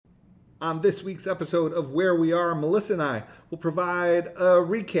On this week's episode of Where We Are, Melissa and I will provide a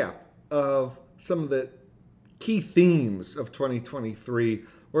recap of some of the key themes of 2023.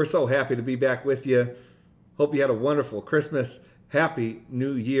 We're so happy to be back with you. Hope you had a wonderful Christmas. Happy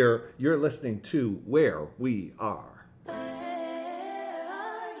New Year. You're listening to Where We Are.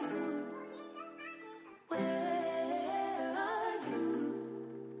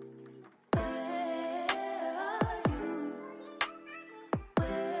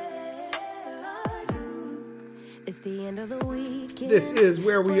 It's the end of the week. This is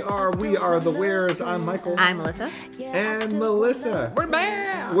Where We Are. We are the Wares. I'm Michael. I'm Melissa. And Melissa. We're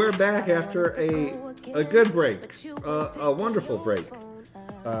back. We're back after a good break. A wonderful break.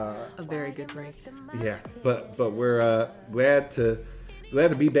 A very good break. Yeah, but we're glad to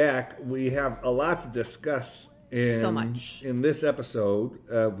be back. We have a lot to discuss So much. in this episode.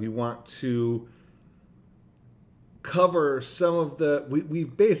 We want to cover some of the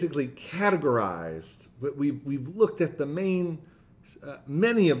we've basically categorized. We've looked at the main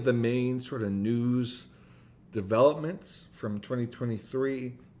many of the main sort of news developments from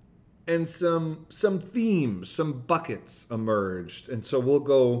 2023. And some themes, some buckets emerged, and so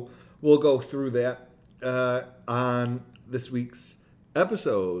we'll go through that on this week's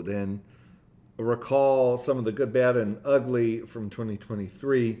episode and recall some of the good, bad, and ugly from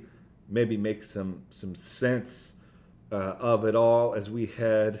 2023. Maybe make some sense of it all as we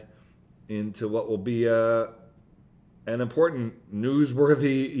head into what will be an important,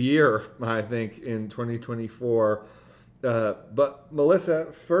 newsworthy year, I think, in 2024. But Melissa,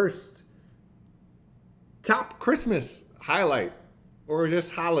 first, top Christmas highlight or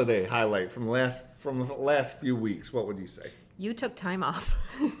just holiday highlight from the last few weeks. What would you say? You took time off.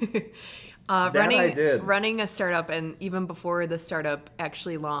 I did. Running a startup, and even before the startup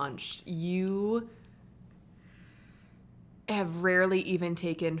actually launched, you have rarely even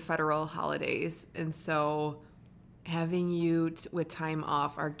taken federal holidays. And so having you with time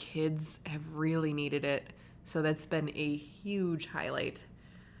off, our kids have really needed it. So that's been a huge highlight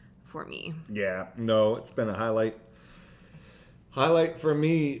for me. Yeah, no, it's been a highlight for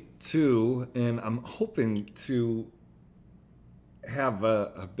me too, and I'm hoping to have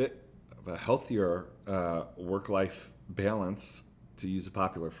a bit of a healthier work-life balance, to use a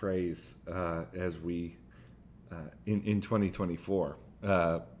popular phrase, as we in 2024.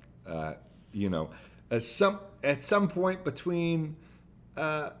 At some point between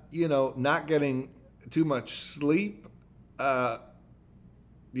not getting too much sleep, near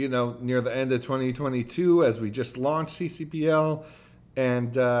the end of 2022 as we just launched CCPL,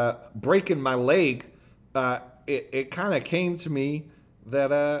 and breaking my leg, it kind of came to me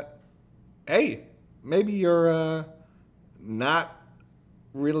that, hey, maybe you're not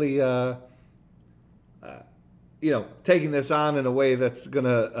really, taking this on in a way that's going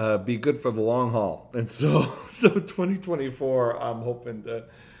to be good for the long haul. And so 2024, I'm hoping to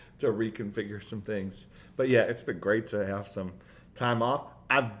reconfigure some things. But yeah, it's been great to have some time off.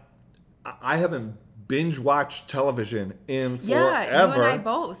 I haven't binge watched television in forever. Yeah, you and I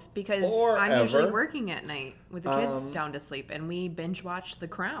both, because I'm usually Forever. working at night with the kids down to sleep, and we binge watched The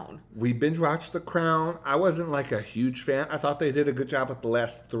Crown. We binge watched The Crown. I wasn't like a huge fan. I thought they did a good job with the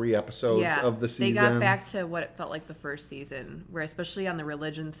last 3 episodes of the season. They got back to what it felt like the first season, where especially on the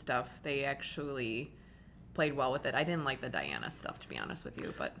religion stuff, they actually played well with it. I didn't like the Diana stuff, to be honest with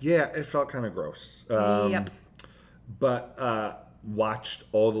you, but Yeah, it felt kind of gross. Yep. But watched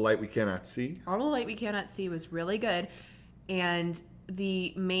All the Light We Cannot See. All the Light We Cannot See was really good. And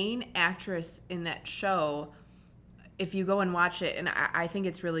the main actress in that show, if you go and watch it, and I think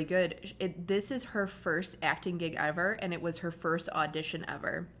it's really good, this is her first acting gig ever, and it was her first audition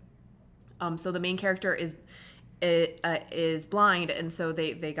ever. So the main character is blind, and so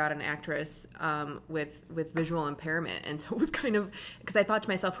they got an actress with visual impairment. And so it was kind of, because I thought to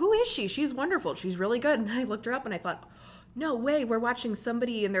myself, who is she? She's wonderful. She's really good. And then I looked her up, and I thought, no way, we're watching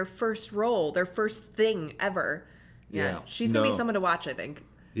somebody in their first role, their first thing ever. Yeah. She's going to be someone to watch, I think.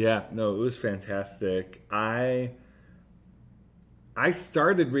 Yeah, no, it was fantastic. I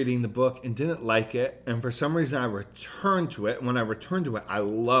started reading the book and didn't like it, and for some reason I returned to it. And when I returned to it, I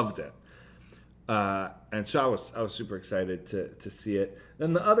loved it. And so I was super excited to see it.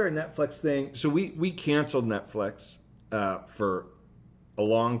 Then the other Netflix thing, so we canceled Netflix for a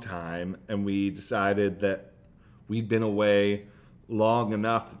long time, and we decided that we'd been away long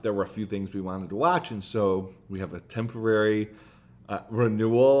enough that there were a few things we wanted to watch, and so we have a temporary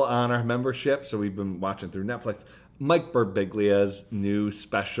renewal on our membership, so we've been watching through Netflix. Mike Birbiglia's new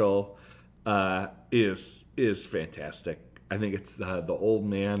special is fantastic. I think it's the Old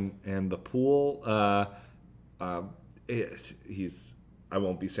Man and the Pool. He's I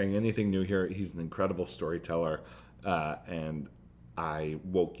won't be saying anything new here. He's an incredible storyteller, and I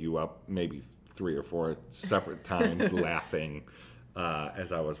woke you up maybe 3 or 4 separate times laughing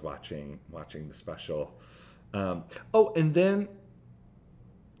as I was watching the special. And then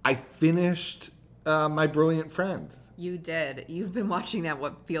I finished My Brilliant Friend. You did. You've been watching that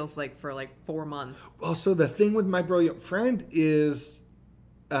what feels like for like 4 months. Well, so the thing with My Brilliant Friend is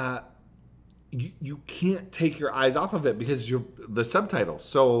you can't take your eyes off of it because you're the subtitles.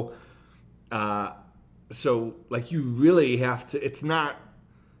 So like you really have to. It's not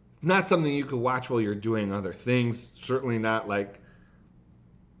something you could watch while you're doing other things. Certainly not like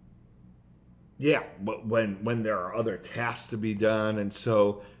but when there are other tasks to be done, and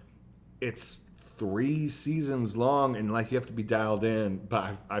so it's 3 seasons long, and like you have to be dialed in.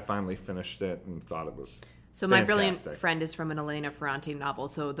 But I finally finished it and thought it was. So My Brilliant Friend is from an Elena Ferrante novel,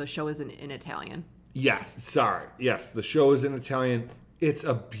 so the show is in Italian. Yes, sorry. Yes, the show is in Italian. It's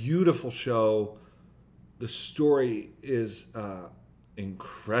a beautiful show. The story is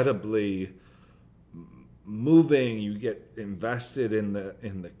incredibly moving. You get invested in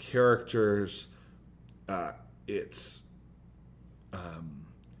the characters. It's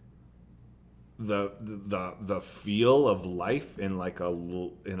the feel of life in like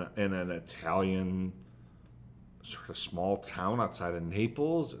in an Italian sort of small town outside of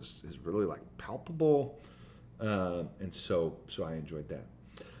Naples is really like palpable, and so I enjoyed that.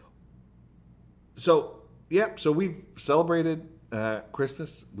 So we've celebrated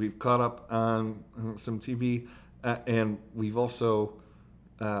Christmas. We've caught up on some TV, and we've also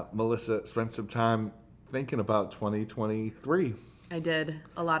Melissa spent some time thinking about 2023. I did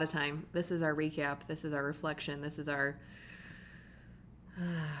a lot of time. This is our recap. This is our reflection. This is our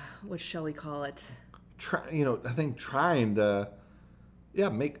what shall we call it? I think trying to,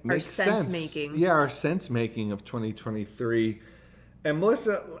 make our sense. Making. Yeah, our sense making of 2023. And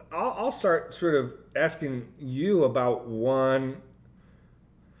Melissa, I'll start sort of asking you about one.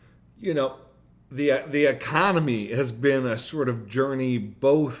 The economy has been a sort of journey,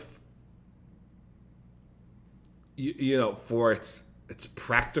 both. For its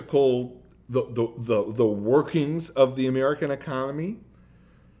practical, the workings of the American economy,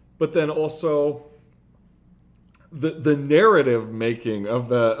 but then also the narrative making of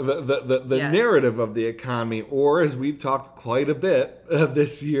the Yes. narrative of the economy, or as we've talked quite a bit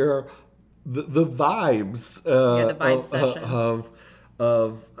this year, the vibes the vibe session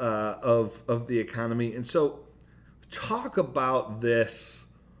of the economy. And so talk about this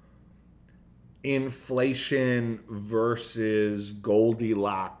inflation versus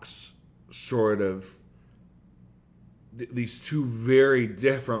Goldilocks sort of these two very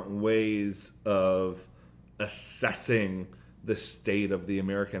different ways of assessing the state of the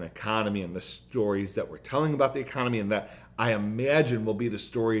American economy and the stories that we're telling about the economy, and that I imagine will be the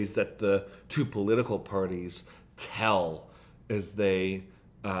stories that the two political parties tell as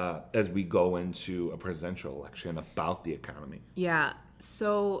we go into a presidential election about the economy. Yeah.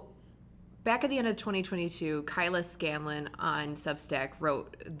 So back at the end of 2022, Kyla Scanlon on Substack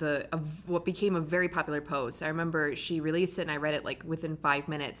wrote what became a very popular post. I remember she released it and I read it like within 5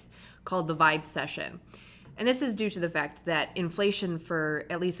 minutes, called The Vibe Session. And this is due to the fact that inflation for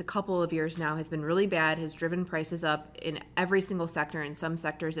at least a couple of years now has been really bad, has driven prices up in every single sector. In some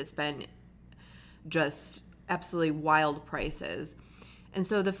sectors, it's been just absolutely wild prices. And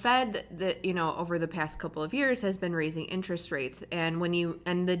so the Fed, over the past couple of years has been raising interest rates. And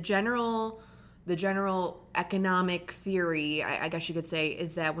the general economic theory, I guess you could say,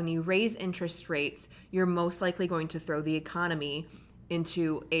 is that when you raise interest rates, you're most likely going to throw the economy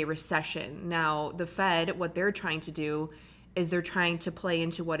into a recession. Now, the Fed, what they're trying to do is they're trying to play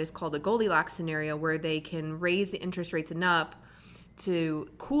into what is called a Goldilocks scenario, where they can raise the interest rates enough to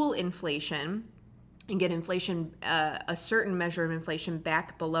cool inflation and get inflation, a certain measure of inflation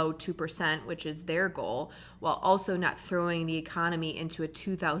back below 2%, which is their goal, while also not throwing the economy into a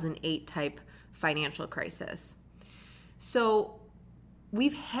 2008 type financial crisis. So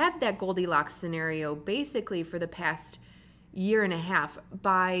we've had that Goldilocks scenario basically for the past year and a half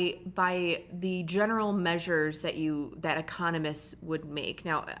by the general measures that economists would make.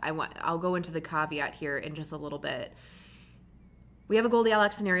 Now, I'll go into the caveat here in just a little bit. We have a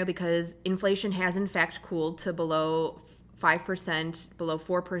Goldilocks scenario because inflation has in fact cooled to below 5%, below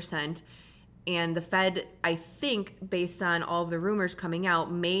 4%, and the Fed, I think, based on all of the rumors coming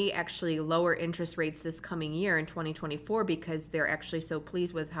out, may actually lower interest rates this coming year in 2024 because they're actually so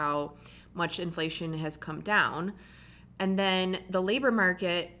pleased with how much inflation has come down. And then the labor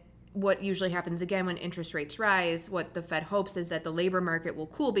market, what usually happens again when interest rates rise, what the Fed hopes is that the labor market will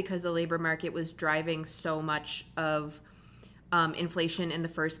cool because the labor market was driving so much of inflation in the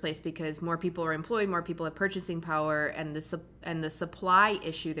first place, because more people are employed, more people have purchasing power, and the supply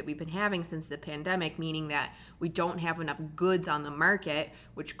issue that we've been having since the pandemic, meaning that we don't have enough goods on the market,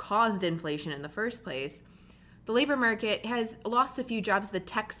 which caused inflation in the first place. The labor market has lost a few jobs. The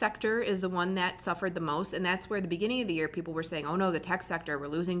tech sector is the one that suffered the most, and that's where at the beginning of the year people were saying, oh no, the tech sector, we're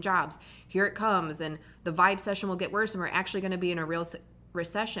losing jobs. Here it comes, and the vibe session will get worse, and we're actually going to be in a real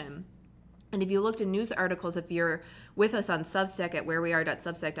recession. And if you looked in news articles, if you're with us on Substack at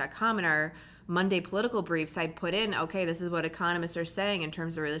whereweare.substack.com, in our Monday political briefs, I'd put in, okay, this is what economists are saying in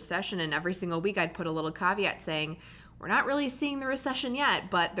terms of recession. And every single week I'd put a little caveat saying, we're not really seeing the recession yet,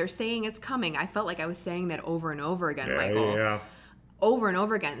 but they're saying it's coming. I felt like I was saying that over and over again, Michael. Yeah. Over and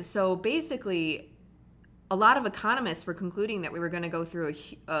over again. So basically, a lot of economists were concluding that we were going to go through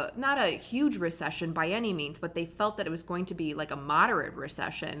not a huge recession by any means, but they felt that it was going to be like a moderate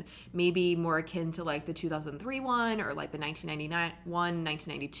recession, maybe more akin to like the 2003 one or like the 1999 one,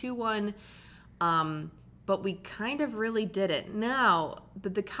 1992 one. But we kind of really didn't. Now,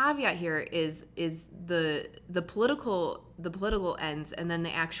 the caveat here is the political ends, and then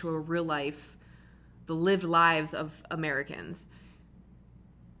the actual real life, the lived lives of Americans.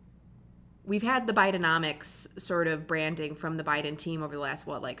 We've had the Bidenomics sort of branding from the Biden team over the last,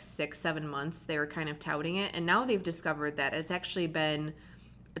 6-7 months. They were kind of touting it. And now they've discovered that it's actually been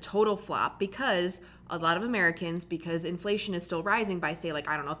a total flop, because a lot of Americans, because inflation is still rising by, say,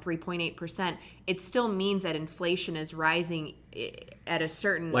 3.8%, it still means that inflation is rising at a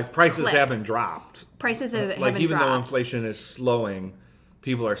certain prices clip. haven't dropped. Prices haven't even dropped. Though inflation is slowing,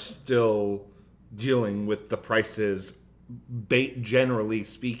 people are still dealing with the prices, generally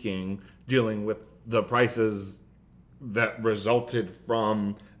speaking, dealing with the prices that resulted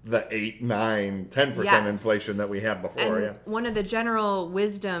from the 8, 9, 10% inflation that we had before. And one of the general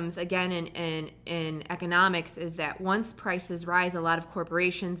wisdoms, again, in economics, is that once prices rise, a lot of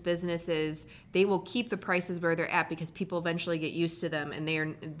corporations, businesses, they will keep the prices where they're at because people eventually get used to them, and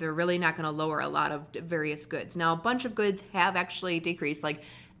they're really not going to lower a lot of various goods. Now, a bunch of goods have actually decreased, like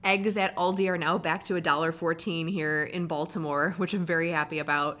eggs at Aldi are now back to $1.14 here in Baltimore, which I'm very happy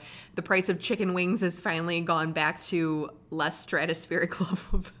about. The price of chicken wings has finally gone back to less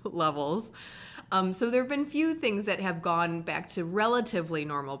stratospheric levels. So there have been few things that have gone back to relatively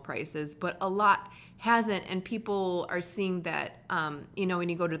normal prices, but a lot hasn't. And people are seeing that, when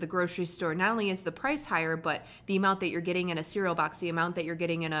you go to the grocery store, not only is the price higher, but the amount that you're getting in a cereal box, the amount that you're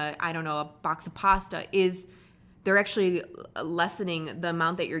getting in a box of pasta they're actually lessening the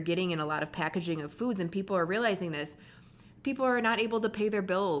amount that you're getting in a lot of packaging of foods, and people are realizing this. People are not able to pay their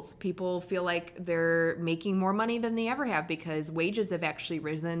bills. People feel like they're making more money than they ever have because wages have actually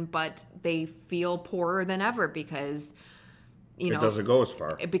risen, but they feel poorer than ever because, it doesn't go as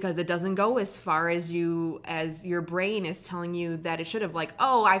far. Because it doesn't go as far as your brain is telling you that it should have.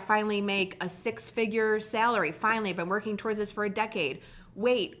 I finally make a 6-figure salary. Finally, I've been working towards this for a decade.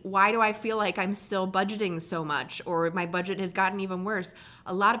 Wait, why do I feel like I'm still budgeting so much, or my budget has gotten even worse?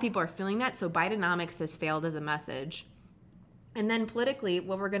 A lot of people are feeling that, so Bidenomics has failed as a message. And then politically,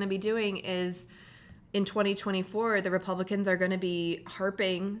 what we're going to be doing is in 2024, the Republicans are going to be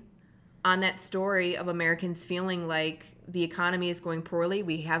harping on that story of Americans feeling like the economy is going poorly.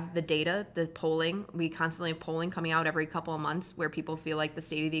 We have the data, the polling. We constantly have polling coming out every couple of months where people feel like the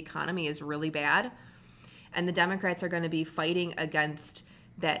state of the economy is really bad. And the Democrats are going to be fighting against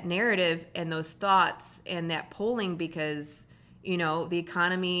that narrative and those thoughts and that polling because, the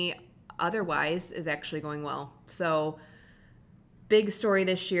economy otherwise is actually going well. So big story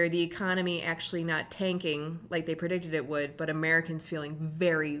this year, the economy actually not tanking like they predicted it would, but Americans feeling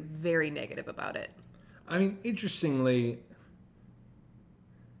very, very negative about it. I mean, interestingly,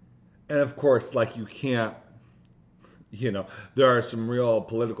 and of course, you can't, there are some real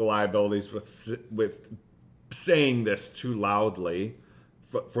political liabilities with saying this too loudly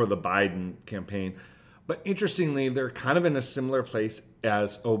for the Biden campaign. But interestingly, they're kind of in a similar place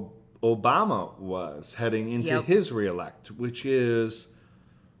as Obama was heading into his reelect, which is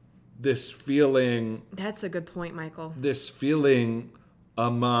this feeling. That's a good point, Michael. This feeling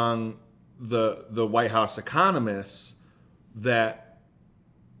among the White House economists that,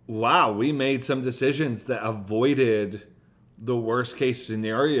 wow, we made some decisions that avoided the worst case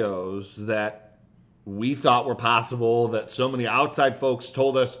scenarios that we thought were possible, that so many outside folks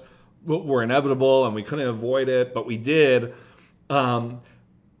told us were inevitable and we couldn't avoid it, but we did.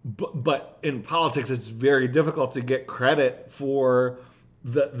 But in politics, it's very difficult to get credit for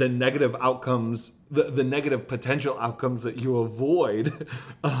the negative outcomes, the negative potential outcomes that you avoid.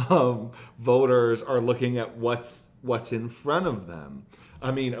 Voters are looking at what's in front of them.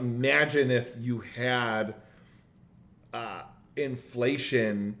 I mean, imagine if you had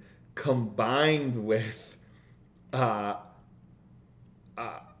inflation combined with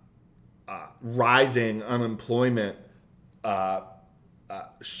rising unemployment,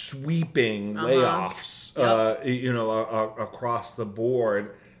 sweeping layoffs, across the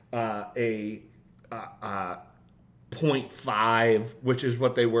board, a 0.5, which is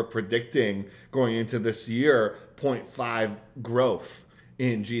what they were predicting going into this year, 0.5 growth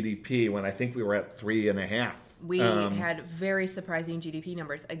in GDP when I think we were at 3.5. We had very surprising GDP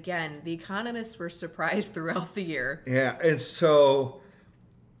numbers. Again, the economists were surprised throughout the year. Yeah, and so,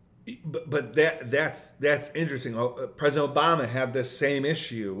 but that's interesting. President Obama had this same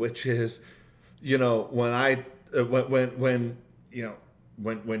issue, which is, when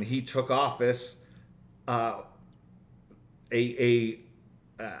he took office, a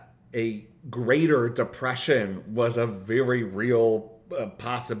Greater Depression was a very real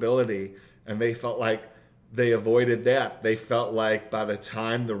possibility, and they felt like they avoided that. They felt like by the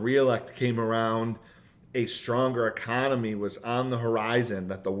time the reelect came around, a stronger economy was on the horizon,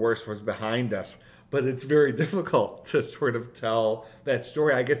 that the worst was behind us. But it's very difficult to sort of tell that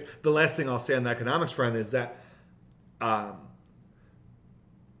story. I guess the last thing I'll say on the economics front is that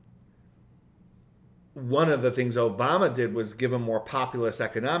one of the things Obama did was give a more populist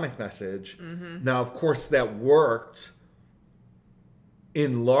economic message. Mm-hmm. Now, of course, that worked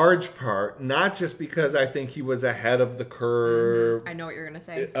in large part, not just because I think he was ahead of the curve. Mm-hmm. I know what you're going to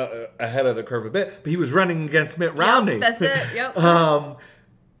say. Ahead of the curve a bit, but he was running against Mitt Romney. Yep, that's it. Yep.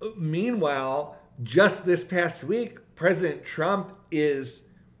 Meanwhile, just this past week, President Trump is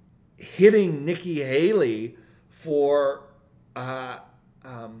hitting Nikki Haley for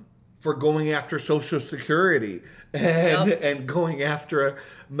going after Social Security and going after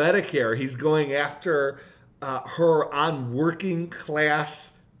Medicare. He's going after her on working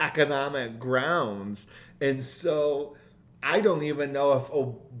class economic grounds. And so I don't even know if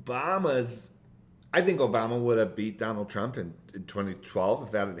I think Obama would have beat Donald Trump in 2012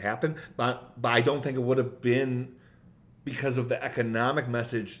 if that had happened. But I don't think it would have been because of the economic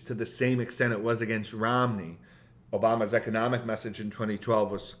message to the same extent it was against Romney. Obama's economic message in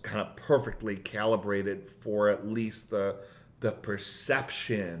 2012 was kind of perfectly calibrated for at least the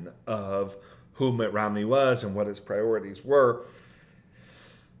perception of who Mitt Romney was and what his priorities were.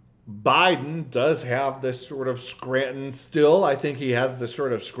 Biden does have this sort of Scranton still. I think he has this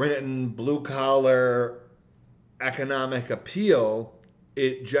sort of Scranton blue-collar economic appeal.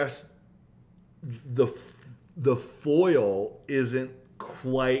 It just, the foil isn't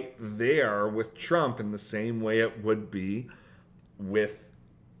quite there with Trump in the same way it would be with,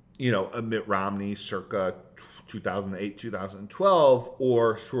 a Mitt Romney circa 2008, 2012,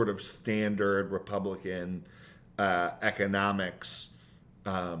 or sort of standard Republican economics.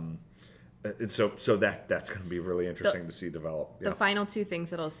 And so that's going to be really interesting to see develop. The final two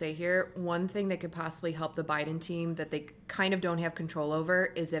things that I'll say here, one thing that could possibly help the Biden team that they kind of don't have control over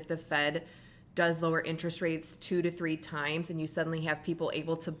is if the Fed does lower interest rates 2 to 3 times and you suddenly have people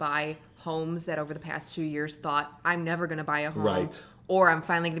able to buy homes that over the past 2 years thought, I'm never going to buy a home. Right. Or I'm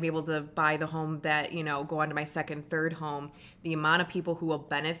finally going to be able to buy the home that, go on to my second, third home. The amount of people who will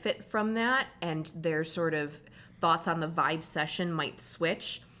benefit from that and their sort of thoughts on the vibe session might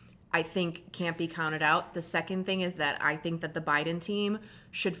switch, I think can't be counted out. The second thing is that I think that the Biden team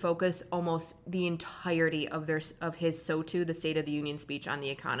should focus almost the entirety of his SOTU, the State of the Union speech, on the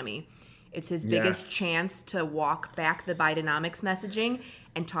economy. It's his biggest chance to walk back the Bidenomics messaging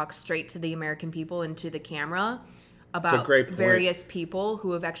and talk straight to the American people and to the camera about various people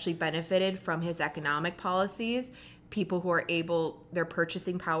who have actually benefited from his economic policies, people who are their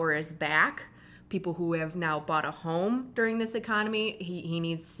purchasing power is back, people who have now bought a home during this economy. He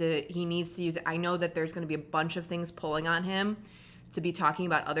needs to use it. I know that there's going to be a bunch of things pulling on him to be talking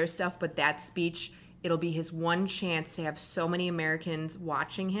about other stuff, but that speech, it'll be his one chance to have so many Americans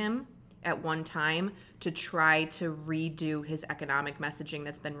watching him at one time to try to redo his economic messaging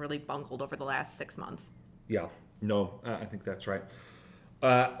that's been really bungled over the last 6 months. Yeah, no, I think that's right.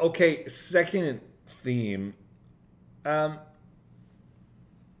 Okay, second theme. As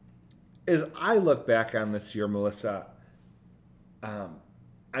I look back on this year, Melissa, I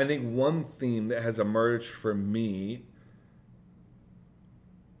think one theme that has emerged for me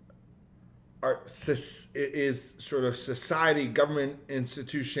is sort of society, government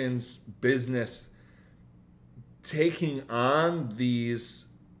institutions, business taking on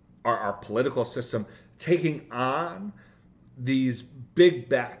our political system, taking on these big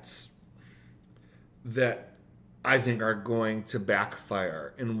bets that I think are going to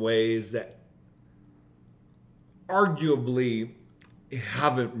backfire in ways that arguably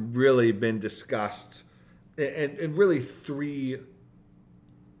haven't really been discussed and really three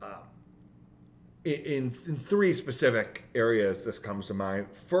in three specific areas this comes to mind.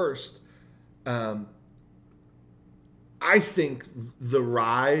 First, I think the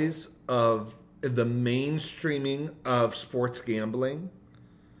rise of the mainstreaming of sports gambling,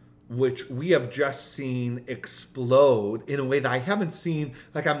 which we have just seen explode in a way that I haven't seen.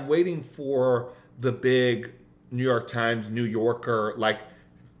 Like, I'm waiting for the big New York Times, New Yorker,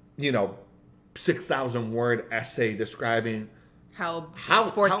 6,000 word essay describing how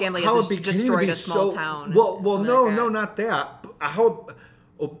sports gambling has destroyed a small town. No, not that.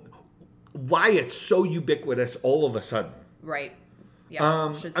 Why it's so ubiquitous all of a sudden. Right.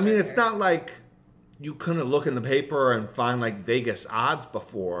 Yeah. It's not like you couldn't look in the paper and find like Vegas odds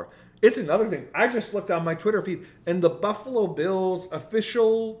before. It's another thing. I just looked on my Twitter feed, and the Buffalo Bills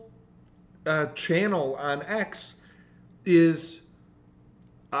official channel on X is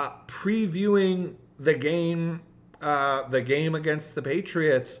previewing the game against the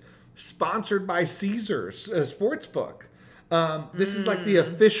Patriots, sponsored by Caesars Sportsbook. This is like the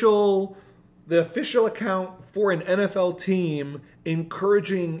official account for an NFL team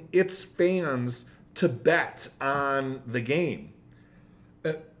encouraging its fans to bet on the game.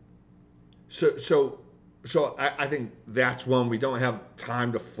 So I think that's one. We don't have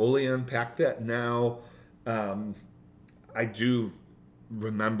time to fully unpack that now. I do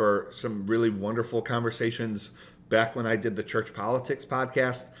remember some really wonderful conversations back when I did the Church Politics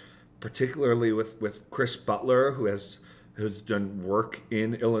podcast, particularly with Chris Butler, who's done work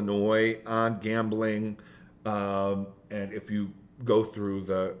in Illinois on gambling. And if you go through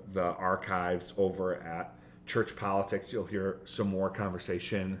the archives over at Church Politics, you'll hear some more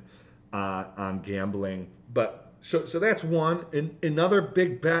conversation on gambling. But so that's one. Another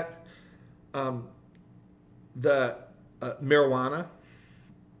big bet, the marijuana.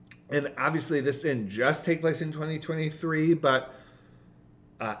 And obviously this didn't just take place in 2023, but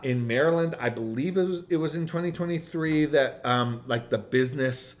in Maryland, I believe it was in 2023 that like the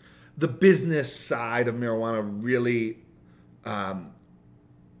business side of marijuana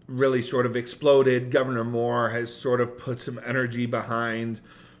really sort of exploded. Governor Moore has sort of put some energy behind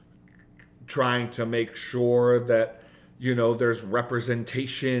trying to make sure that, there's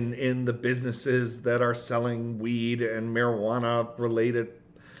representation in the businesses that are selling weed and marijuana related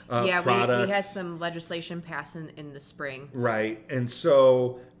products. We had some legislation passed in the spring. Right. And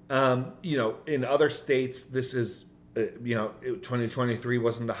so, in other states, this is, 2023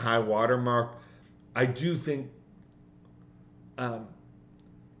 wasn't the high water mark. I do think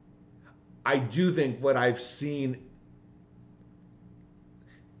what I've seen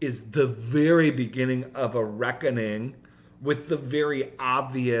is the very beginning of a reckoning with the very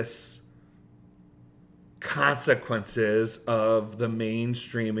obvious consequences of the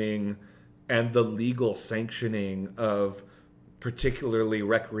mainstreaming and the legal sanctioning of particularly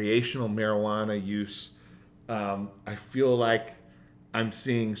recreational marijuana use. I feel like I'm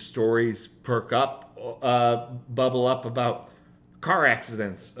seeing stories bubble up about car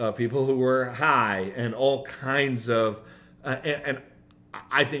accidents of people who were high and all kinds of, and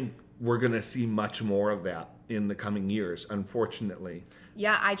I think we're going to see much more of that in the coming years, unfortunately.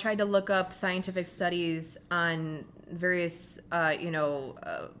 Yeah, I tried to look up scientific studies on various,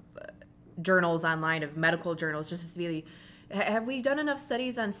 journals online of medical journals just to see, have we done enough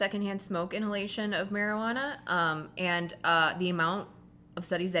studies on secondhand smoke inhalation of marijuana? And the amount of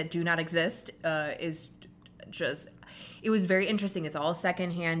studies that do not exist is just, it was very interesting. It's all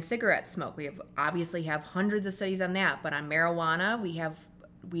secondhand cigarette smoke. We obviously have hundreds of studies on that, but on marijuana,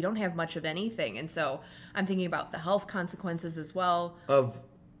 we don't have much of anything. And so I'm thinking about the health consequences as well. I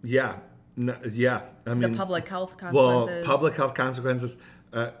mean, the public health consequences. Well, public health consequences.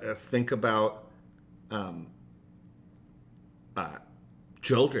 Think about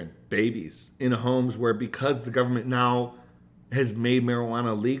children, babies in homes where, because the government now has made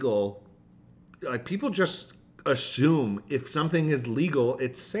marijuana legal, like, people just assume if something is legal,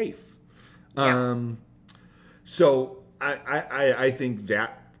 it's safe. Yeah. So I think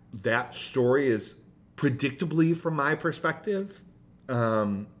that story is, predictably from my perspective,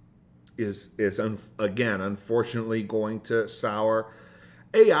 is again, unfortunately, going to sour.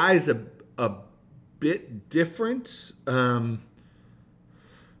 AI is a bit different. I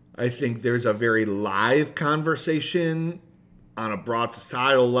think there's a very live conversation on a broad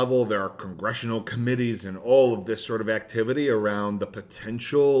societal level. There are congressional committees and all of this sort of activity around the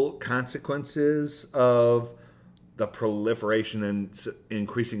potential consequences of the proliferation and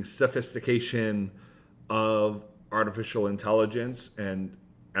increasing sophistication of artificial intelligence, and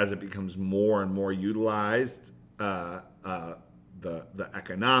as it becomes more and more utilized, the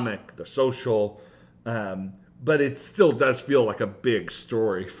economic, the social, But it still does feel like a big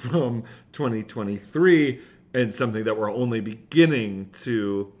story from 2023 and something that we're only beginning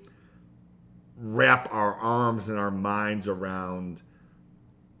to wrap our arms and our minds around.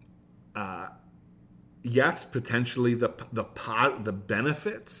 Yes, potentially the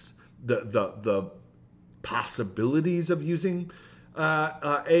benefits, the possibilities of using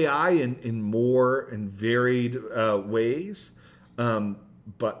AI in more and varied ways,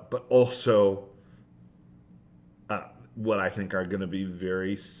 but also what I think are going to be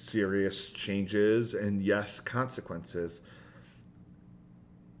very serious changes and, yes, consequences.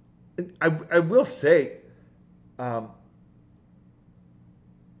 And I will say,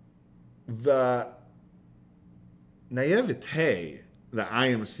 the naivete that I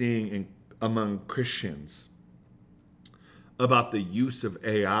am seeing among Christians about the use of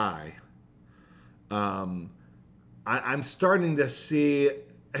AI, I'm starting to see,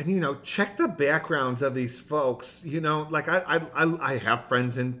 and check the backgrounds of these folks. Like I have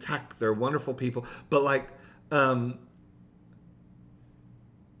friends in tech; they're wonderful people, but like,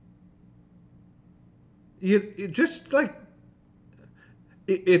 you just like,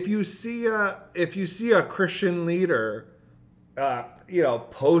 if you see a Christian leader,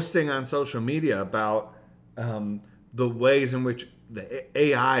 posting on social media about the ways in which the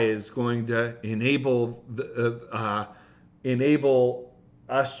AI is going to enable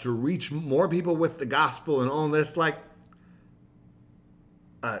us to reach more people with the gospel and all this, like,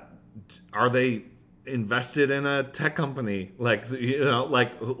 are they invested in a tech company? Like,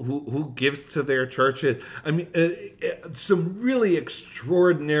 like who gives to their churches? I mean, some really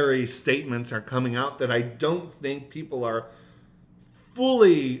extraordinary statements are coming out that I don't think people are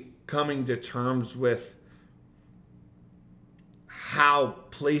fully coming to terms with, how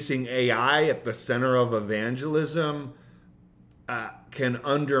placing AI at the center of evangelism can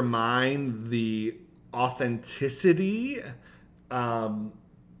undermine the authenticity and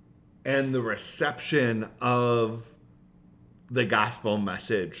the reception of the gospel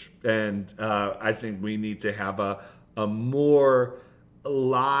message. And I think we need to have a more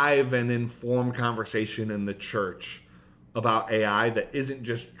live and informed conversation in the church about AI that isn't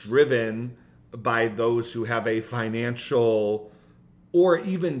just driven by those who have a financial, or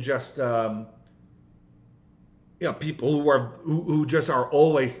even just people who just are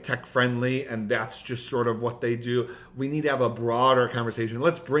always tech friendly, and that's just sort of what they do. We need to have a broader conversation.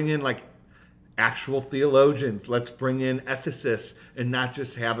 Let's bring in like actual theologians. Let's bring in ethicists, and not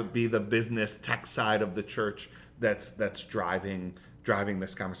just have it be the business tech side of the church that's driving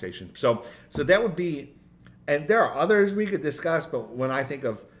this conversation. So that would be, and there are others we could discuss, but when I think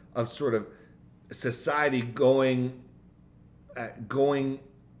of sort of society going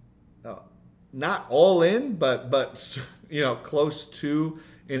not all in, but close to,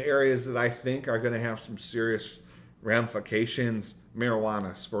 in areas that I think are going to have some serious ramifications.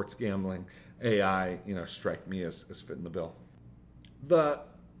 Marijuana, sports gambling, AI, strike me as fitting the bill. The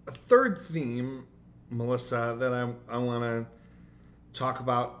third theme, Melissa, that I want to talk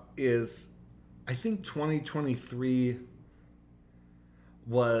about is, I think 2023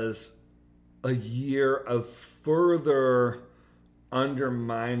 was a year of further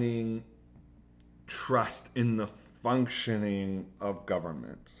undermining trust in the functioning of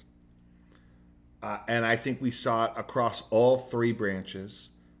government. And I think we saw it across all three branches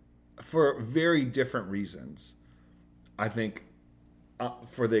for very different reasons. I think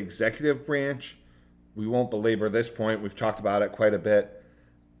for the executive branch, we won't belabor this point. We've talked about it quite a bit.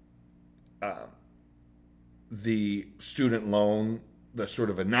 The student loan, the sort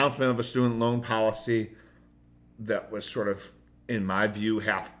of announcement of a student loan policy that was sort of, in my view,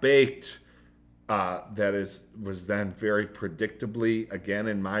 half-baked, was then very predictably, again,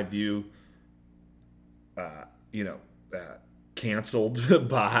 in my view, canceled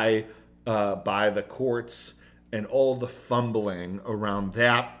by the courts, and all the fumbling around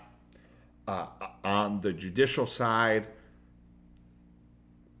that on the judicial side.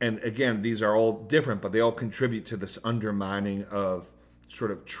 And again, these are all different, but they all contribute to this undermining of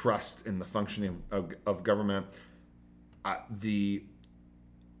sort of trust in the functioning of government. The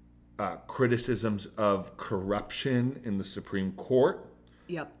criticisms of corruption in the Supreme Court.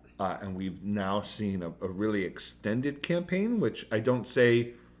 Yep. And we've now seen a really extended campaign, which I don't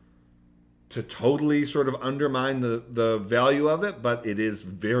say to totally sort of undermine the value of it, but it is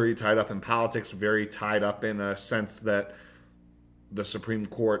very tied up in politics, very tied up in a sense that the Supreme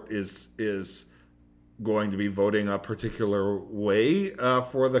Court is going to be voting a particular way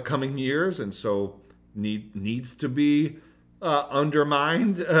for the coming years, and so needs to be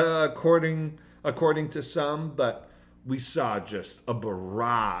undermined according to some. But we saw just a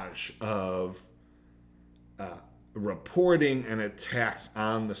barrage of reporting and attacks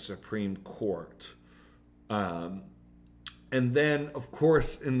on the Supreme Court. And then, of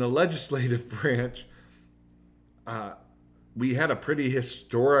course, in the legislative branch, we had a pretty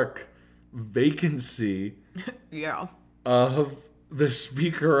historic vacancy Yeah. of the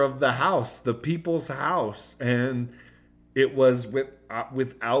Speaker of the House, the People's House. And it was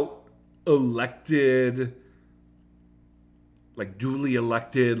without elected, like duly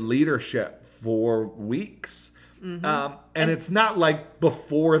elected leadership for weeks. Mm-hmm. And it's not like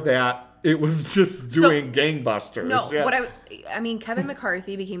before that it was just doing gangbusters. No, yeah. I mean, Kevin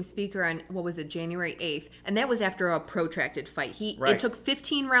McCarthy became speaker on, what was it, January 8th, and that was after a protracted fight. It took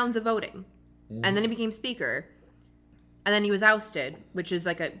 15 rounds of voting, and then he became speaker, and then he was ousted, which is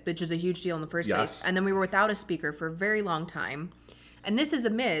a huge deal in the first place. And then we were without a speaker for a very long time, and this is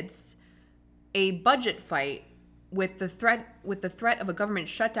amidst a budget fight with the threat of a government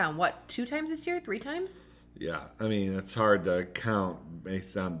shutdown. What, 2 times this year, 3 times? Yeah, I mean, it's hard to count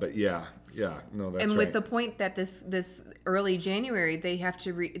based on, but yeah, no, that's right. And with the point that this early January, they have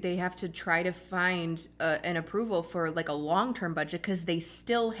to try to find an approval for like a long-term budget, because they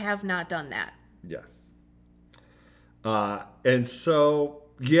still have not done that. Yes. And so,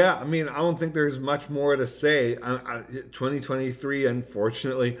 yeah, I mean, I don't think there's much more to say. 2023,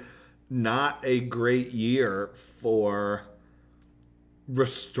 unfortunately, not a great year for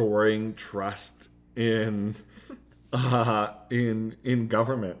restoring trust in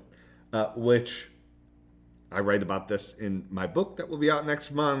government, which I write about this in my book that will be out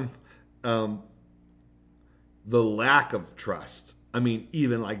next month. The lack of trust, I mean,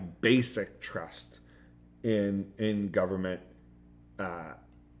 even like basic trust in government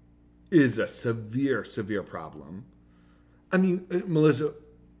is a severe problem. I mean, Melissa,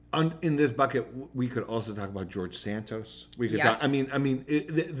 in this bucket, we could also talk about George Santos. We could talk. I mean,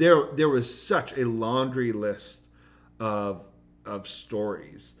 there was such a laundry list of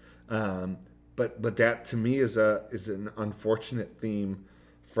stories, but that to me is an unfortunate theme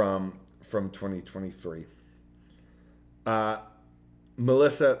from 2023.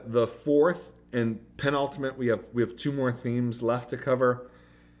 Melissa, the fourth and penultimate, we have 2 more themes left to cover.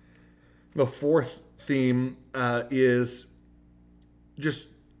 The fourth theme is just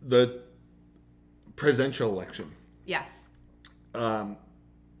the presidential election. Yes. And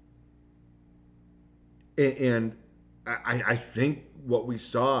I think what we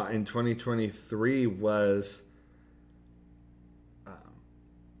saw in 2023 was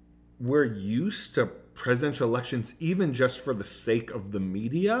we're used to presidential elections, even just for the sake of the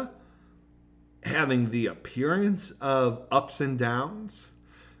media, having the appearance of ups and downs.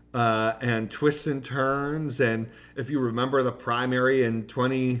 And twists and turns. And if you remember the primary in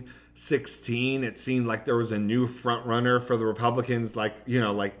 2016, it seemed like there was a new front runner for the Republicans. Like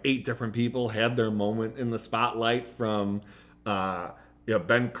 8 different people had their moment in the spotlight, from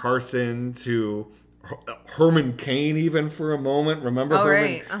Ben Carson to Herman Cain, even for a moment. Remember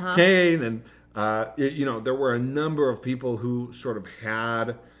Herman Cain? And there were a number of people who sort of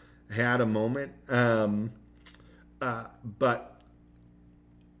had a moment, but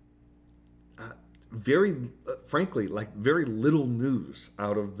frankly, very little news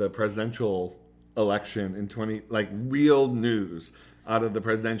out of the presidential election in real news out of the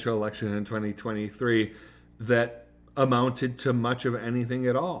presidential election in 2023 that amounted to much of anything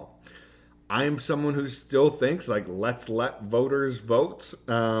at all. I am someone who still thinks let's let voters vote,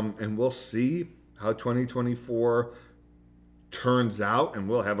 and we'll see how 2024 turns out, and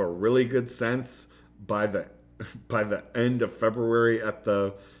we'll have a really good sense by the end of February at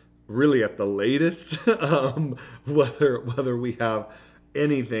the latest, whether we have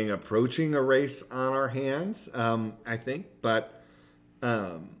anything approaching a race on our hands. I think, but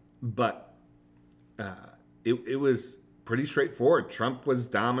it was pretty straightforward. Trump was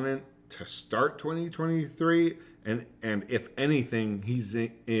dominant to start 2023, and if anything, he's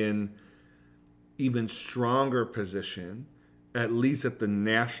in even stronger position, at least at the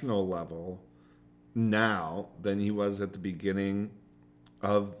national level, now than he was at the beginning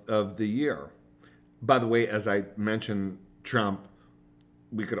of the year. By the way, as I mentioned Trump,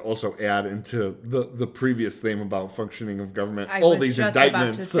 we could also add into the previous theme about functioning of government all these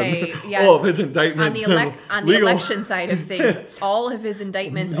indictments, all of his indictments on the election side of things. All of his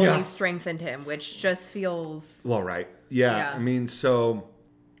indictments only strengthened him, which just feels right. I mean, so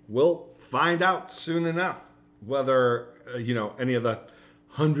we'll find out soon enough whether any of the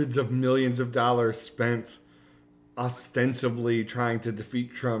hundreds of millions of dollars spent ostensibly trying to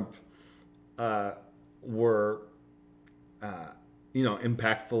defeat Trump were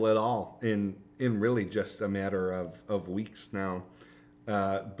impactful at all in really just a matter of weeks now.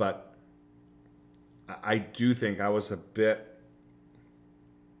 But I do think I was a bit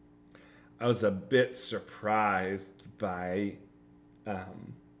surprised by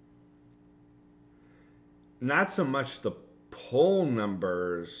not so much the poll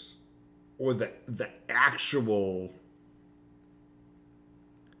numbers or the actual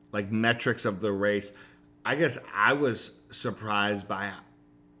like metrics of the race. I guess I was surprised by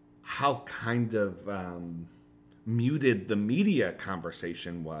how kind of muted the media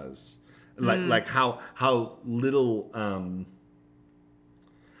conversation was, like how little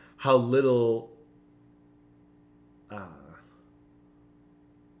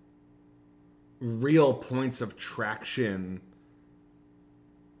real points of traction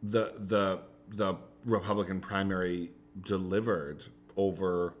the Republican primary delivered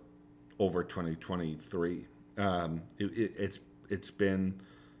over 2023. It's been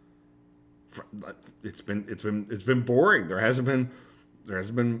boring. There hasn't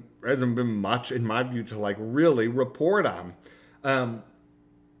been much, in my view, to like really report on.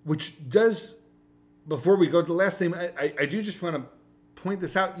 Which does, before we go to the last thing, I do just want to point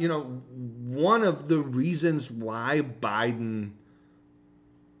this out. You know, one of the reasons why Biden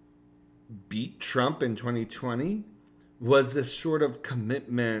beat Trump in 2020 was this sort of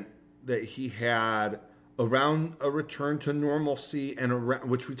commitment that he had around a return to normalcy, and around,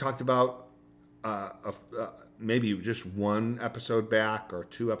 which we talked about maybe just one episode back or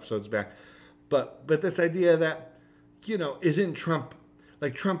two episodes back, but this idea that, you know, isn't Trump,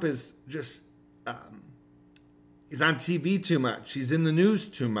 like, Trump is just he's on TV too much, he's in the news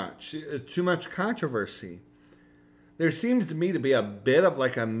too much controversy. There seems to me to be a bit of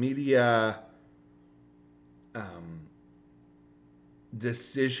like a media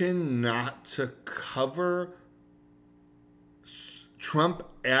decision not to cover Trump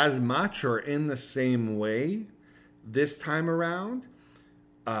as much or in the same way this time around.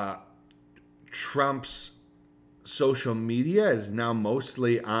 Trump's social media is now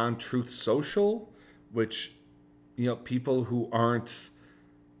mostly on Truth Social, which, you know, people who aren't,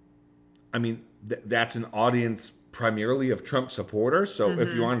 I mean, that's an audience primarily of Trump supporters. So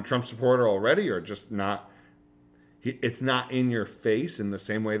if you aren't a Trump supporter already, or just not, it's not in your face in the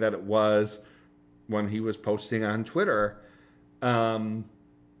same way that it was when he was posting on Twitter. And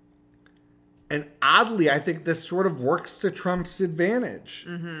oddly, I think this sort of works to Trump's advantage.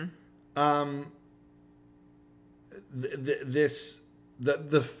 The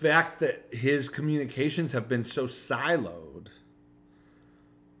fact that his communications have been so siloed,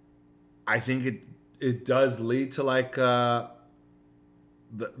 I think it does lead to like the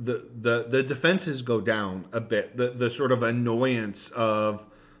defenses go down a bit. The sort of annoyance of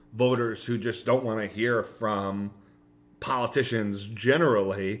voters who just don't want to hear from politicians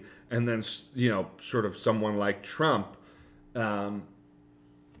generally, and then, you know, sort of someone like Trump. It's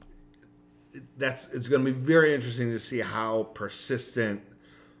going to be very interesting to see how persistent,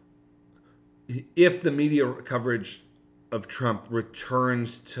 if the media coverage of Trump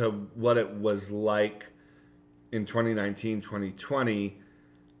returns to what it was like in 2019, 2020,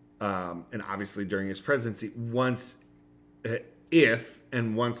 and obviously during his presidency, once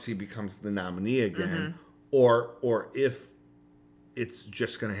he becomes the nominee again, or if it's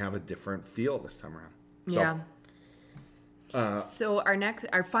just going to have a different feel this time around. So, yeah. So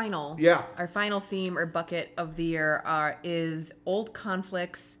our final theme or bucket of the year is old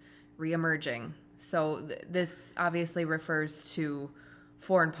conflicts reemerging. So this obviously refers to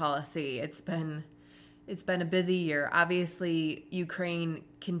foreign policy. It's been a busy year. Obviously, Ukraine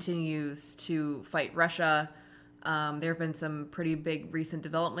continues to fight Russia. There have been some pretty big recent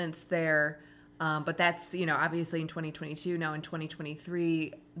developments there. But that's, you know, obviously in 2022. Now in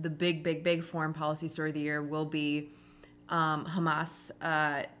 2023, the big foreign policy story of the year will be Hamas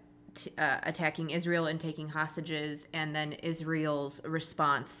attacking Israel and taking hostages, and then Israel's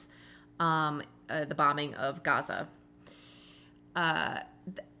response, the bombing of Gaza.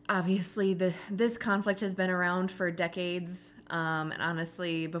 Obviously, this conflict has been around for decades, and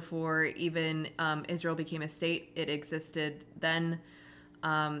honestly, before even Israel became a state, it existed then.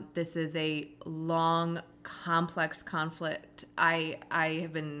 This is a long, complex conflict. I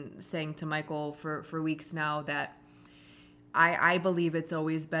have been saying to Michael for weeks now that I believe it's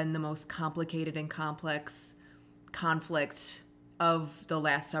always been the most complicated and complex conflict of the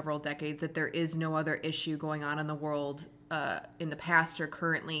last several decades, that there is no other issue going on in the world in the past or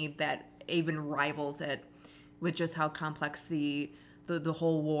currently that even rivals it, with just how complex the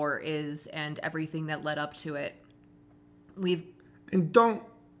whole war is and everything that led up to it. And don't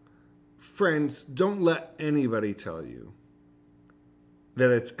let anybody tell you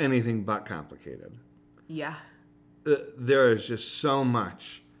that it's anything but complicated. Yeah. There is just so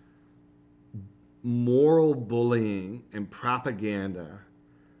much moral bullying and propaganda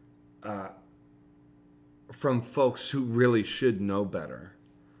from folks who really should know better,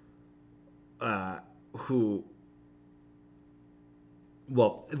 that's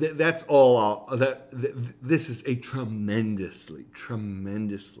all. This is a tremendously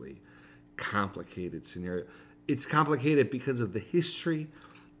complicated scenario. It's complicated because of the history.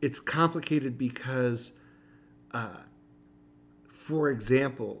 It's complicated because, for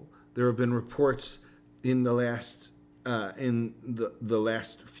example, there have been reports in the last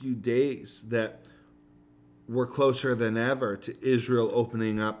few days that we're closer than ever to Israel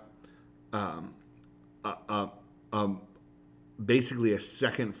opening up basically a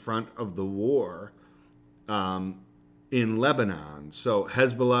second front of the war in Lebanon. So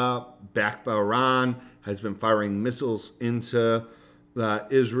Hezbollah, backed by Iran, has been firing missiles into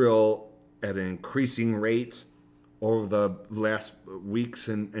Israel at an increasing rate over the last weeks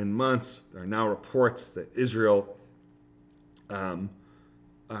and months. There are now reports that Israel, and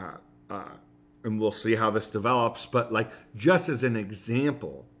we'll see how this develops, but like just as an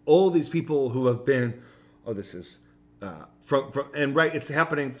example, all these people who have been, this is from and right, it's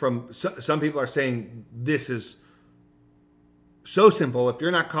happening from, some people are saying this is so simple. If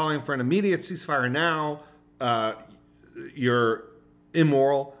you're not calling for an immediate ceasefire now, you're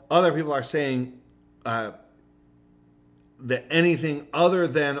immoral. Other people are saying that anything other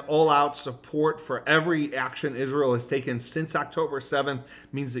than all-out support for every action Israel has taken since October 7th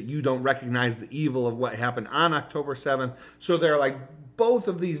means that you don't recognize the evil of what happened on October 7th. So there are like both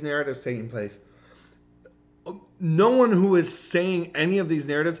of these narratives taking place. No one who is saying any of these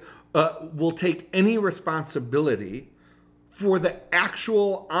narratives will take any responsibility for the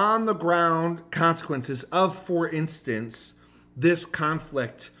actual on-the-ground consequences of, for instance, this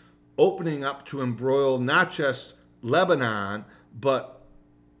conflict opening up to embroil not just Lebanon, but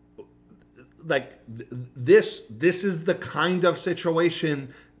like this is the kind of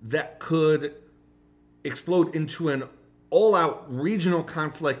situation that could explode into an all-out regional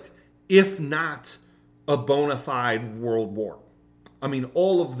conflict, if not a bona fide world war. I mean,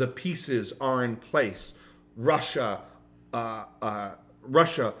 all of the pieces are in place. Russia,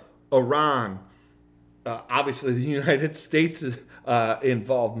 Iran, obviously the United States'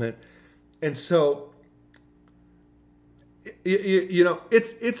 involvement, and so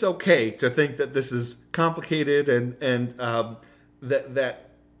it's okay to think that this is complicated and that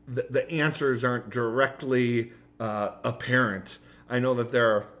the answers aren't directly apparent. I know that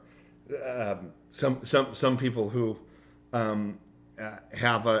there are some people who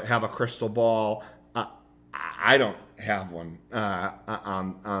have a crystal ball. I don't have one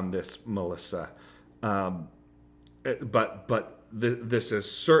on this, Melissa. But this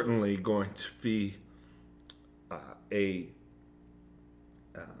is certainly going to be a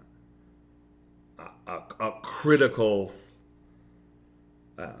critical.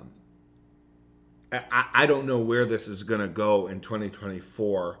 I don't know where this is going to go in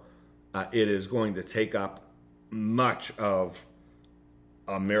 2024. It is going to take up much of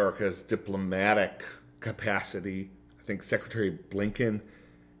America's diplomatic capacity. I think Secretary Blinken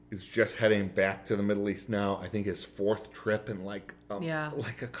is just heading back to the Middle East now. I think his fourth trip in like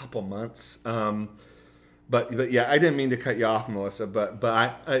a couple months. But yeah, I didn't mean to cut you off, Melissa. But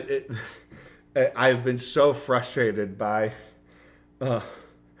I've been so frustrated by the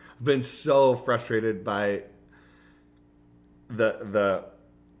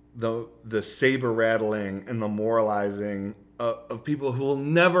saber rattling and the moralizing of people who will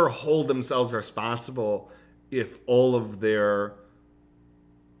never hold themselves responsible if all of their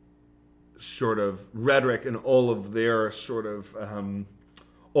sort of rhetoric and all of their sort of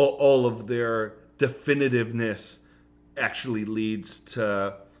all of their definitiveness actually leads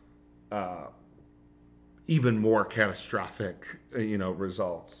to even more catastrophic,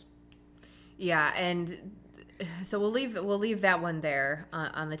 results. Yeah, and so we'll leave that one there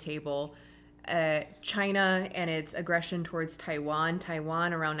on the table. China and its aggression towards Taiwan.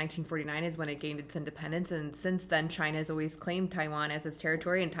 Taiwan around 1949 is when it gained its independence, and since then China has always claimed Taiwan as its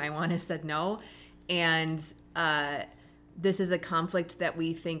territory, and Taiwan has said no. And this is a conflict that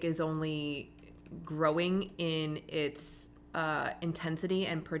we think is only growing in its intensity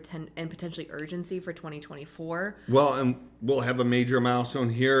and potentially urgency for 2024. Well, and we'll have a major milestone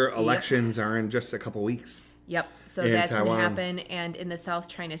here. Elections are in just a couple weeks. Yep. So that's going to happen. And in the South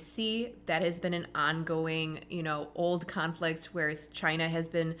China Sea, that has been an ongoing, old conflict where China has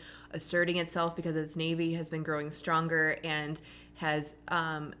been asserting itself because its navy has been growing stronger and has,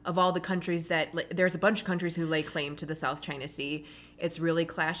 of all the countries there's a bunch of countries who lay claim to the South China Sea. It's really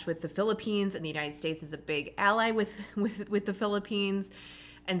clashed with the Philippines, and the United States is a big ally with the Philippines.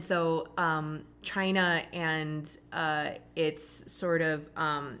 And so China and its sort of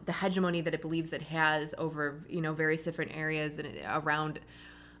the hegemony that it believes it has over various different areas and around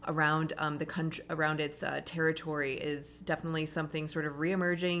the country, around its territory, is definitely something sort of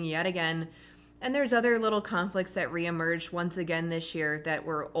reemerging yet again. And there's other little conflicts that reemerged once again this year that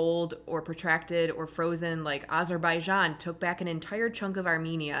were old or protracted or frozen, like Azerbaijan took back an entire chunk of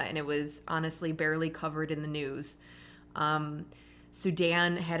Armenia, and it was honestly barely covered in the news.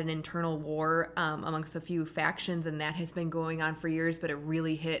 Sudan had an internal war amongst a few factions, and that has been going on for years, but it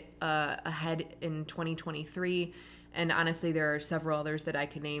really hit a head in 2023. And honestly, there are several others that I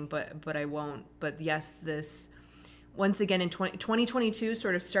could name, but I won't. But yes, this once again in 2022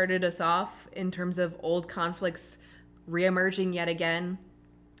 sort of started us off in terms of old conflicts reemerging yet again.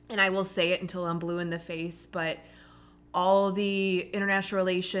 And I will say it until I'm blue in the face, but all the international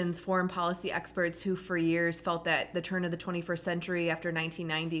relations, foreign policy experts who for years felt that the turn of the 21st century after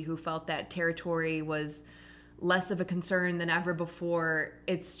 1990, who felt that territory was less of a concern than ever before,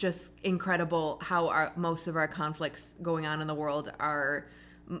 it's just incredible how most of our conflicts going on in the world are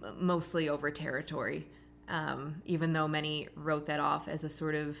mostly over territory. Even though many wrote that off as a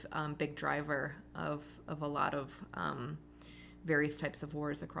sort of big driver of a lot of various types of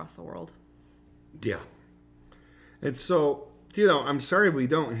wars across the world. Yeah. And so, I'm sorry we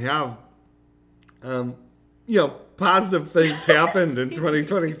don't have, positive things happened in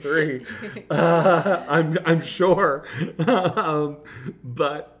 2023. I'm sure.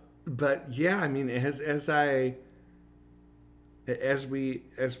 But yeah, I mean, as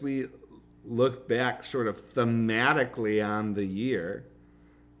we look back sort of thematically on the year,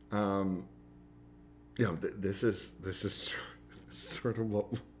 this is sort of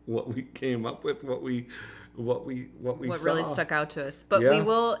what we came up with, what saw. Really stuck out to us. But we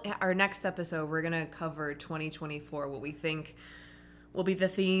will, our next episode, we're going to cover 2024, what we think will be the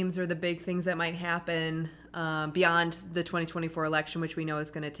themes or the big things that might happen beyond the 2024 election, which we know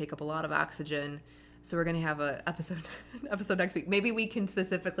is going to take up a lot of oxygen. So we're going to have an episode next week. Maybe we can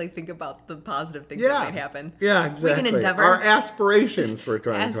specifically think about the positive things that might happen. Yeah, exactly. We can endeavor. Our aspirations for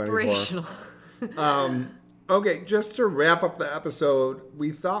 2024. Aspirational. Okay, just to wrap up the episode,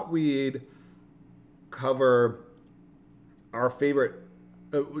 we thought we'd cover our favorite,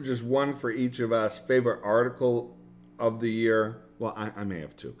 just one for each of us, favorite article of the year. Well, I may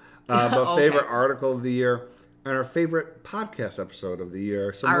have two. But okay. Favorite article of the year and our favorite podcast episode of the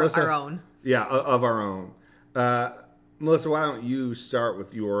year. So Melissa, our own. Yeah, of our own. Melissa, why don't you start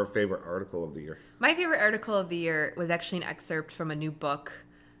with your favorite article of the year? My favorite article of the year was actually an excerpt from a new book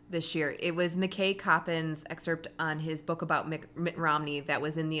this year. It was McKay Coppin's excerpt on his book about Mitt Romney that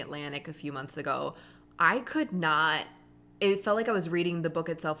was in The Atlantic a few months ago. It felt like I was reading the book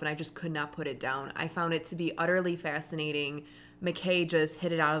itself and I just could not put it down. I found it to be utterly fascinating. McKay just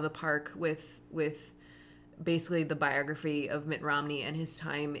hit it out of the park with basically the biography of Mitt Romney and his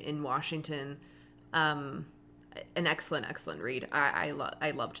time in Washington. An excellent read. I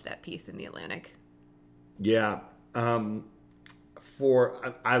loved that piece in The Atlantic. Yeah. I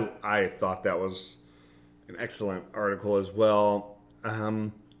thought that was an excellent article as well.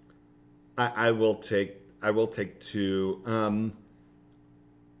 I will take two.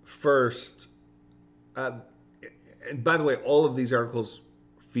 First, and by the way, all of these articles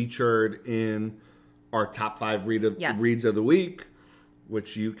featured in our top 5 reads of the week,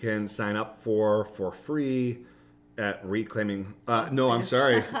 which you can sign up for free at reclaiming. At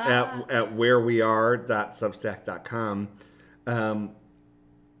whereweare.substack.com.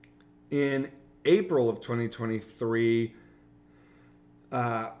 In April of 2023.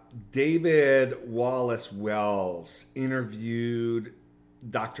 David Wallace Wells interviewed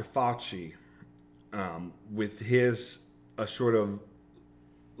Dr. Fauci with his sort of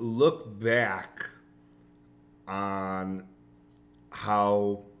look back on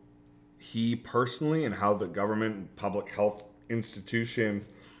how he personally and how the government and public health institutions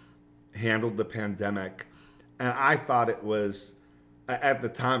handled the pandemic. And I thought it was, at the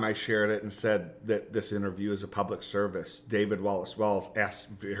time I shared it and said that this interview is a public service. David Wallace Wells asked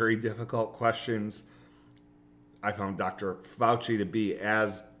very difficult questions. I found Dr. Fauci to be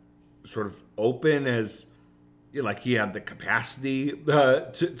as sort of open as, like, he had the capacity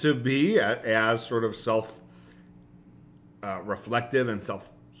to be, as sort of self-reflective and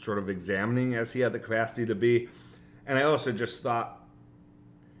sort of examining as he had the capacity to be. And I also just thought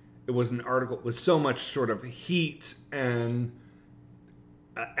it was an article with so much sort of heat and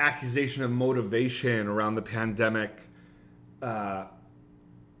accusation of motivation around the pandemic. The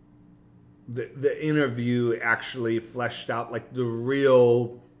interview actually fleshed out like the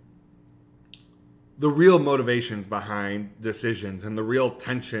real the real motivations behind decisions and the real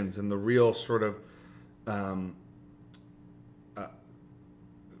tensions and the real sort of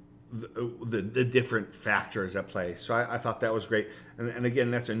the different factors at play. So I thought that was great. And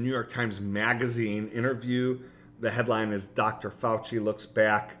again, that's a New York Times Magazine interview. The headline is "Dr. Fauci looks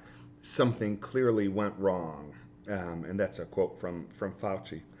back. Something clearly went wrong." And that's a quote from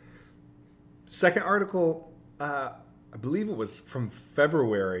Fauci. Second article, I believe it was from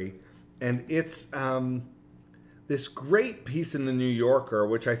February, and it's this great piece in the New Yorker,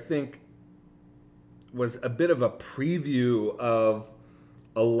 which I think was a bit of a preview of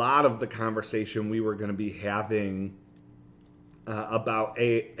a lot of the conversation we were going to be having about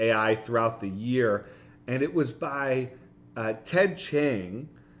AI throughout the year. And it was by Ted Chiang,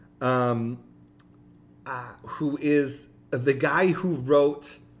 who is the guy who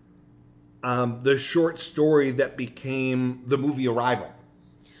wrote the short story that became the movie Arrival.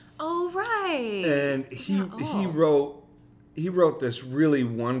 Oh, right. And he wrote this really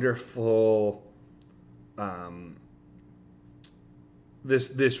wonderful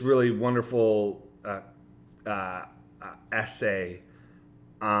this really wonderful essay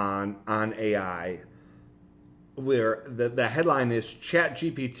on AI, where the headline is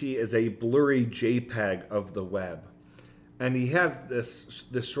 "ChatGPT is a blurry JPEG of the web," and he has this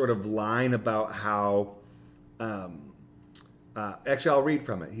sort of line about how. Actually, I'll read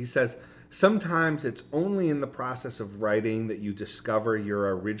from it. He says, "Sometimes it's only in the process of writing that you discover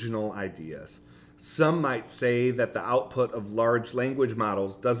your original ideas. Some might say that the output of large language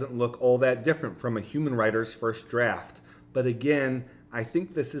models doesn't look all that different from a human writer's first draft. But again, I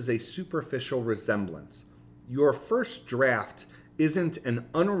think this is a superficial resemblance. Your first draft isn't an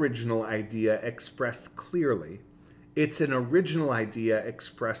unoriginal idea expressed clearly. It's an original idea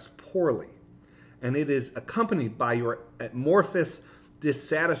expressed poorly. And it is accompanied by your amorphous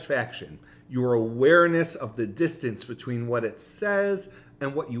dissatisfaction, your awareness of the distance between what it says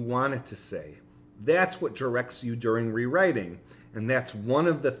and what you want it to say. That's what directs you during rewriting, and that's one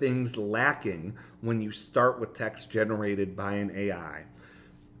of the things lacking when you start with text generated by an AI."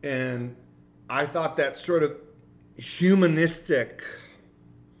 And I thought that sort of humanistic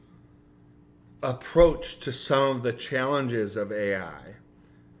approach to some of the challenges of AI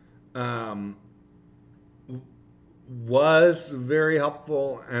was very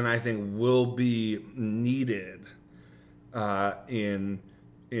helpful, and I think will be needed in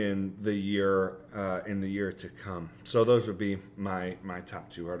the year to come. So those would be my top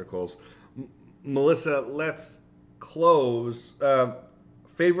two articles. Melissa, let's close.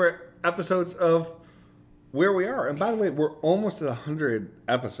 Favorite episodes of Where We Are. And by the way, we're almost at 100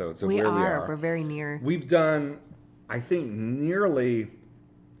 episodes of Where We Are. We're very near. We've done, I think, nearly,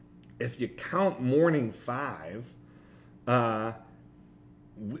 if you count Morning 5,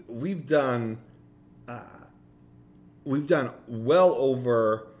 we've done well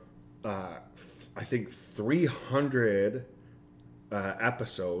over, I think, 300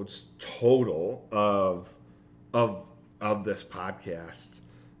 episodes total of this podcast.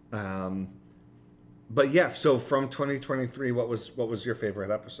 But yeah, so from 2023, what was your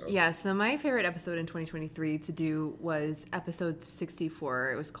favorite episode? Yeah, so my favorite episode in 2023 to do was episode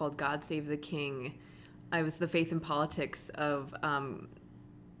 64. It was called "God Save the King." It was the faith and politics of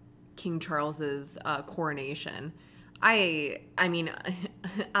King Charles's coronation. I mean,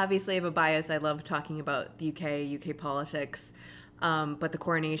 obviously I have a bias. I love talking about the UK politics. But the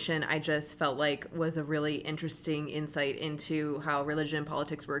coronation, I just felt like was a really interesting insight into how religion and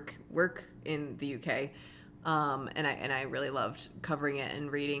politics work in the UK. And I really loved covering it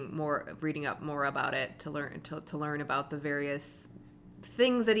and reading up more about it to learn about the various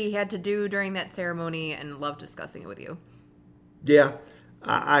things that he had to do during that ceremony, and love discussing it with you. Yeah,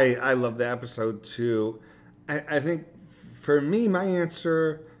 I love the episode too. I think for me, my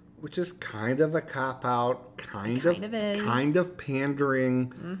answer, which is kind of a cop-out, kind of pandering.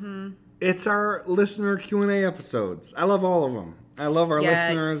 Mm-hmm. It's our listener Q&A episodes. I love all of them. I love our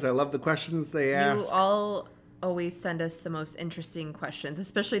listeners. I love the questions they ask. You all always send us the most interesting questions,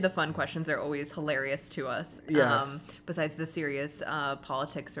 especially the fun questions are always hilarious to us. Yes. Besides the serious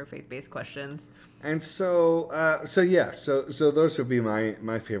politics or faith-based questions. And so those would be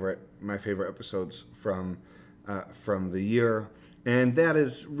my favorite episodes from the year. And that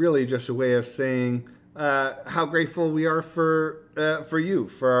is really just a way of saying how grateful we are for you,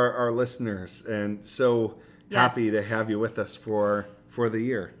 for our listeners, and so happy to have you with us for the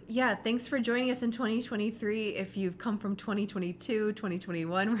year. Yeah, thanks for joining us in 2023. If you've come from 2022,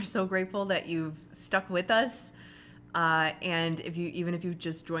 2021, we're so grateful that you've stuck with us. And even if you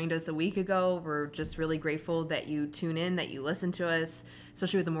just joined us a week ago, we're just really grateful that you tune in, that you listen to us,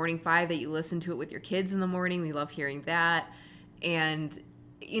 especially with the Morning Five, that you listen to it with your kids in the morning. We love hearing that. And,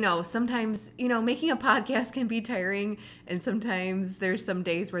 sometimes, making a podcast can be tiring. And sometimes there's some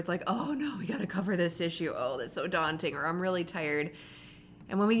days where it's like, oh no, we got to cover this issue. Oh, that's so daunting. Or I'm really tired.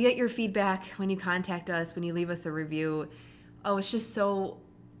 And when we get your feedback, when you contact us, when you leave us a review, it's just so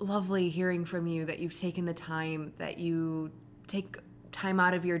lovely hearing from you, that you've taken the time, that you take time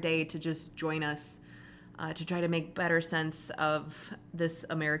out of your day to just join us, to try to make better sense of this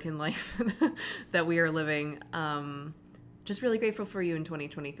American life that we are living. Just really grateful for you in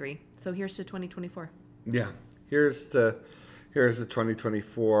 2023. So here's to 2024. Yeah, here's to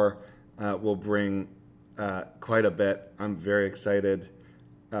 2024. We'll bring quite a bit. I'm very excited.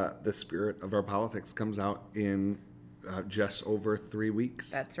 The Spirit of Our Politics comes out in just over 3 weeks.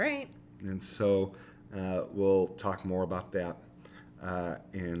 That's right. And so we'll talk more about that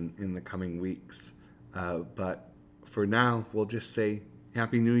in the coming weeks. But for now, we'll just say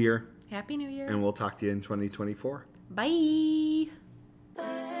Happy New Year. Happy New Year. And we'll talk to you in 2024. Bye.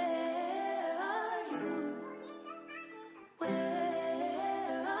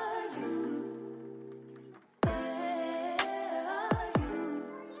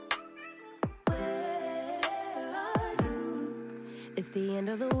 It's the end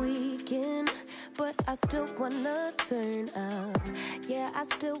of the weekend, but I still wanna turn up. Yeah, I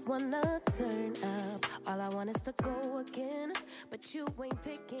still wanna turn up. All I want is to go again, but you ain't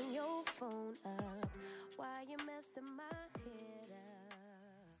picking your phone up. Why you messing my head up?